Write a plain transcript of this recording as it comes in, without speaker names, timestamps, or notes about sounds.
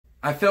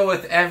I feel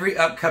with every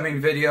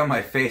upcoming video,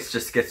 my face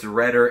just gets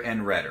redder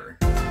and redder.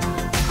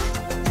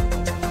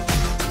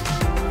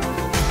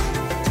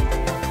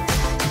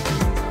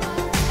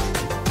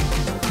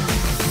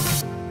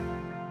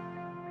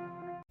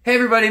 Hey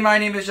everybody, my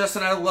name is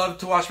Justin. I love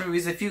to watch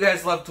movies. If you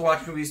guys love to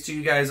watch movies too,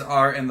 you guys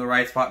are in the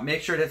right spot.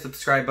 Make sure to hit the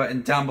subscribe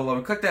button down below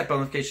and click that bell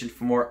notification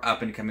for more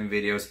up and coming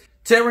videos.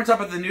 Today we're on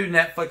top of the new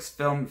Netflix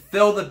film,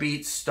 Feel the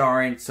Beat,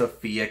 starring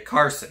Sofia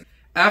Carson.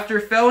 After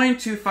failing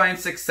to find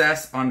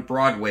success on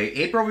Broadway,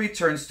 April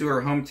returns to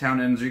her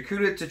hometown and is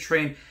recruited to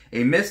train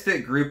a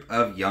misfit group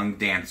of young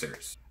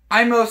dancers.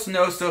 I most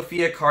know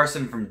Sofia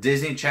Carson from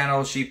Disney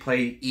Channel. She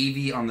played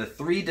Evie on the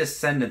Three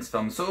Descendants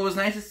film, so it was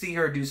nice to see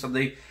her do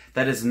something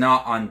that is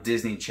not on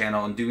Disney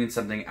Channel and doing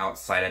something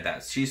outside of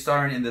that. She's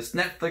starring in this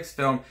Netflix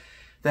film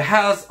that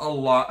has a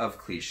lot of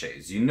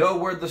cliches. You know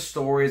where the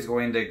story is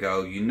going to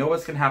go. You know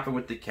what's going to happen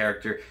with the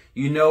character.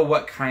 You know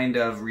what kind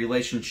of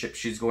relationship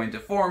she's going to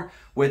form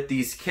with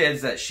these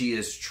kids that she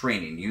is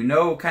training. You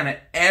know kind of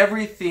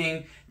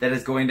everything that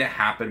is going to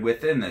happen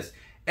within this.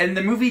 And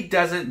the movie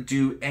doesn't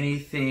do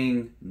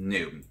anything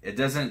new. It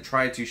doesn't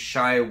try to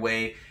shy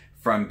away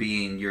from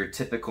being your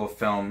typical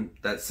film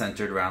that's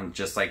centered around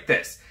just like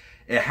this.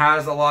 It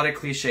has a lot of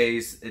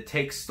cliches. It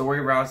takes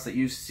story routes that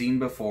you've seen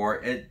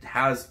before. It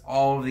has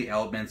all of the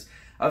elements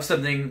of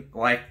something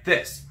like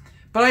this.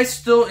 But I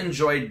still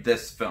enjoyed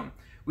this film.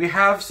 We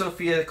have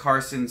Sofia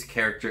Carson's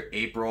character,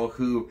 April,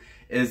 who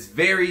is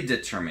very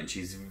determined.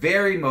 She's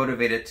very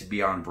motivated to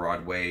be on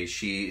Broadway.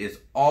 She is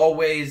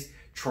always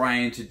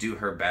trying to do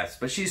her best,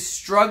 but she's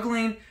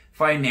struggling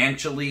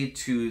financially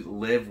to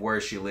live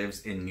where she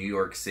lives in New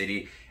York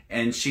City,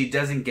 and she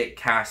doesn't get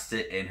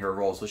casted in her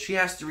role, so she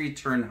has to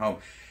return home.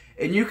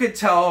 And you could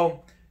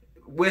tell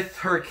with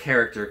her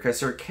character,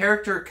 because her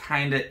character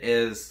kind of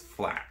is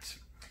flat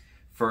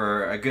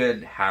for a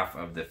good half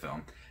of the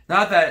film.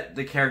 Not that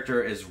the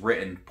character is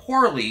written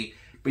poorly,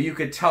 but you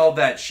could tell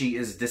that she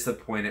is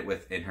disappointed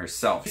within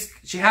herself.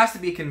 She has to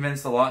be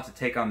convinced a lot to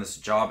take on this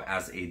job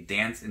as a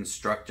dance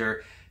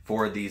instructor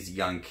for these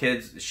young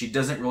kids. She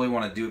doesn't really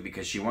want to do it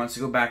because she wants to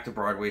go back to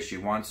Broadway. She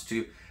wants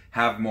to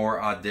have more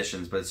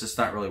auditions, but it's just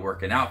not really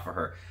working out for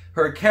her.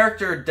 Her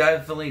character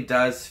definitely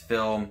does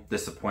feel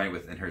disappointed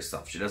within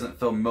herself. She doesn't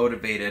feel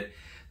motivated,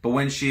 but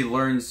when she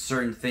learns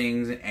certain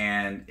things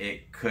and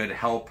it could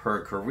help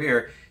her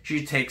career,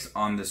 she takes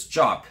on this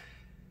job.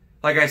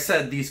 Like I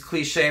said, these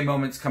cliche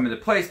moments come into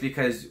place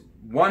because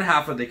one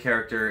half of the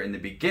character in the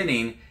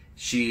beginning,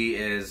 she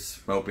is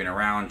moping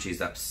around,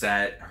 she's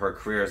upset, her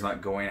career is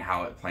not going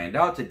how it planned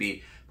out to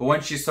be. But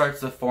when she starts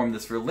to form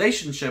this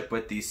relationship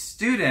with these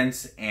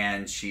students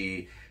and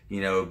she,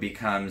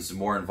 becomes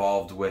more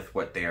involved with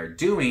what they are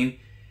doing,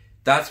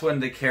 that's when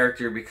the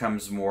character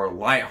becomes more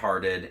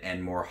lighthearted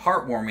and more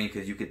heartwarming,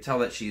 because you could tell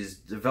that she's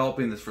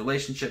developing this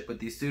relationship with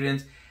these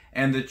students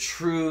and the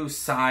true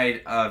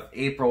side of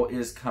April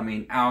is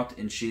coming out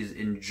and she's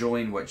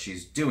enjoying what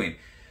she's doing.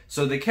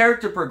 So the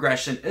character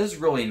progression is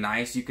really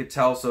nice. You could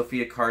tell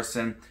Sofia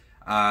Carson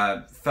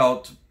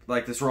felt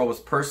like this role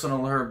was personal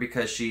to her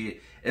because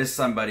she is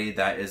somebody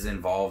that is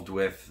involved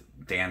with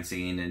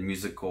dancing and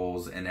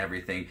musicals and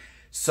everything.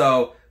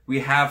 So we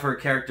have her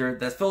character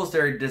that feels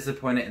very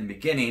disappointed in the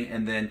beginning,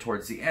 and then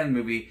towards the end of the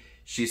movie,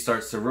 she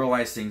starts to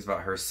realize things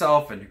about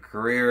herself and her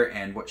career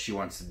and what she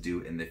wants to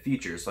do in the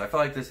future. So I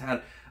felt like this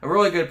had a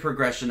really good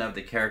progression of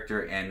the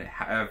character and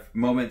have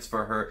moments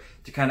for her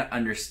to kind of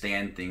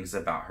understand things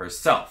about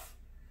herself.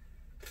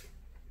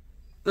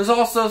 There's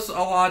also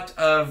a lot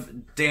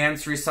of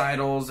dance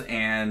recitals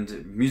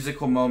and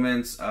musical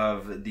moments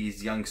of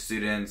these young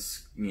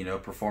students,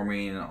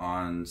 performing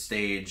on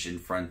stage in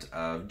front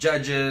of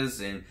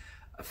judges and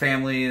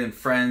family and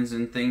friends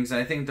and things. And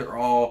I think they're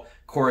all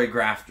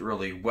choreographed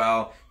really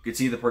well. You can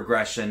see the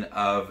progression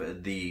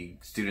of the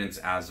students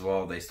as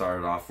well. They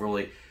started off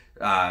really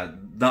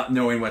not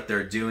knowing what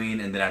they're doing,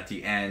 and then at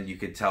the end you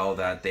could tell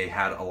that they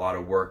had a lot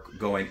of work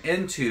going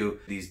into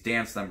these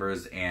dance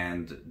numbers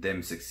and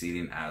them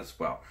succeeding as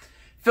well.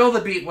 Feel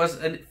the Beat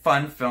was a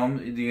fun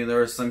film. There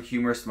were some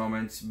humorous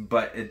moments,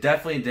 but it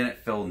definitely didn't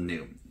feel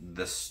new.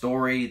 The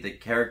story, the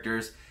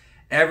characters,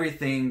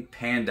 everything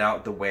panned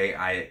out the way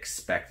I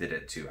expected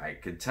it to. I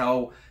could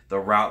tell the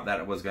route that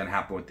it was going to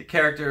happen with the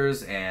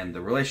characters and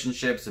the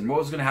relationships and what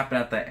was going to happen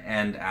at the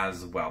end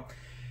as well.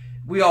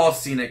 We all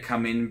seen it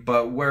coming,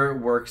 but where it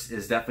works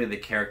is definitely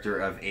the character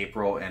of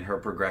April and her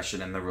progression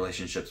and the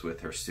relationships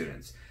with her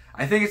students.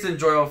 I think it's an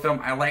enjoyable film.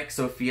 I like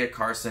Sofia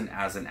Carson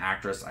as an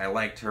actress. I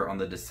liked her on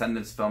the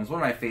Descendants films,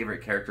 one of my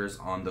favorite characters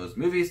on those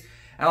movies.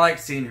 I like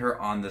seeing her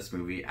on this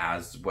movie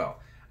as well.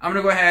 I'm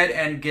going to go ahead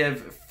and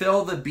give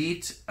Feel the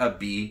Beat a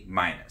B-.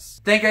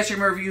 Thank you guys for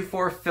my review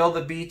for Feel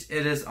the Beat.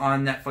 It is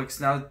on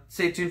Netflix now.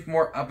 Stay tuned for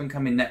more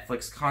up-and-coming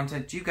Netflix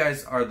content. You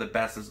guys are the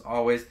best as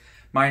always.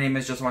 My name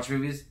is Just Watch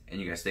Movies, and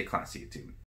you guys stay classy, YouTube.